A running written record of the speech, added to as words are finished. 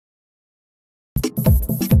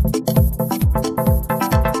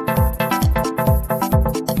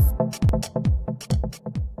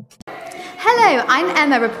I'm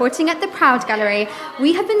Emma, reporting at the Proud Gallery.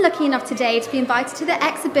 We have been lucky enough today to be invited to the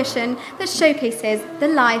exhibition that showcases the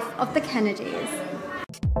life of the Kennedys.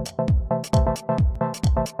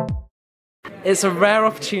 It's a rare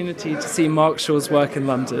opportunity to see Mark Shaw's work in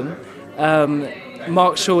London.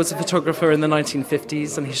 Mark Shaw was a photographer in the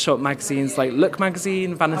 1950s and he shot magazines like Look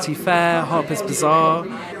magazine, Vanity Fair, Harper's Bazaar.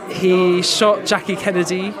 He shot Jackie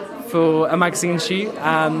Kennedy for a magazine shoot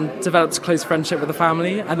and developed a close friendship with the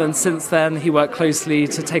family, and then since then he worked closely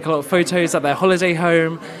to take a lot of photos at their holiday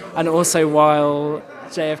home and also while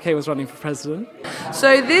JFK was running for president.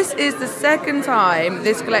 So this is the second time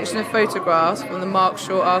this collection of photographs from the Mark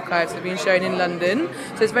Shaw archives have been shown in London,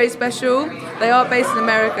 so it's very special. They are based in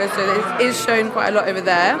America, so it is shown quite a lot over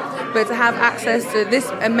there, but to have access to this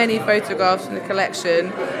and many photographs from the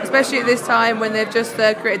collection, especially at this time when they've just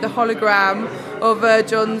created the hologram of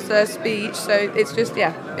John's speech, so it's just,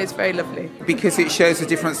 yeah, it's very lovely. Because it shows a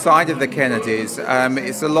different side of the Kennedys.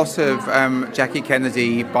 It's a lot of Jackie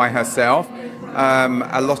Kennedy by herself,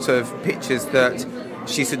 a lot of pictures that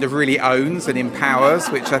she sort of really owns and empowers,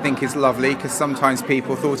 which I think is lovely, because sometimes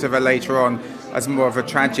people thought of her later on as more of a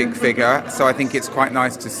tragic figure, so I think it's quite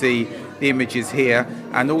nice to see the images here,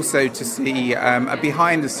 and also to see a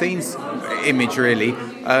behind the scenes image really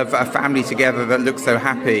of a family together that looks so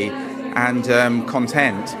happy and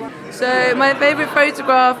content. So my favourite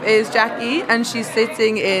photograph is Jackie, and she's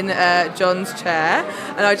sitting in John's chair,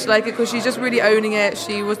 and I just like it because she's just really owning it.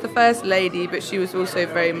 She was the first lady, but she was also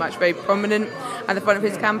very prominent at the front of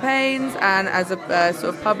his campaigns, and as a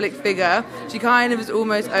sort of public figure, she kind of has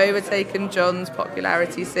almost overtaken John's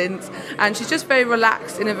popularity since, and she's just very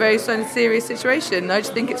relaxed in a very serious situation. I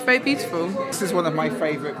just think it's very beautiful. This is one of my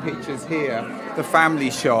favourite pictures here, the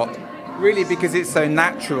family shot. Really, because it's so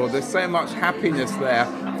natural, there's so much happiness there.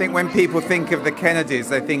 I think when people think of the Kennedys,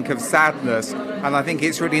 they think of sadness, and I think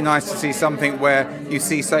it's really nice to see something where you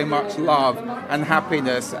see so much love and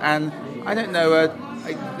happiness, and I don't know,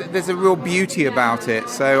 there's a real beauty about it,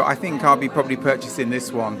 so I think I'll be probably purchasing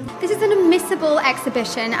this one. This is an unmissable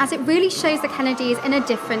exhibition as it really shows the Kennedys in a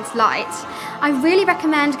different light. I really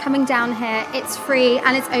recommend coming down here. It's free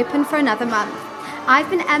and it's open for another month.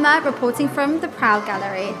 I've been Emma, reporting from the Proud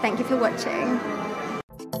Gallery. Thank you for watching.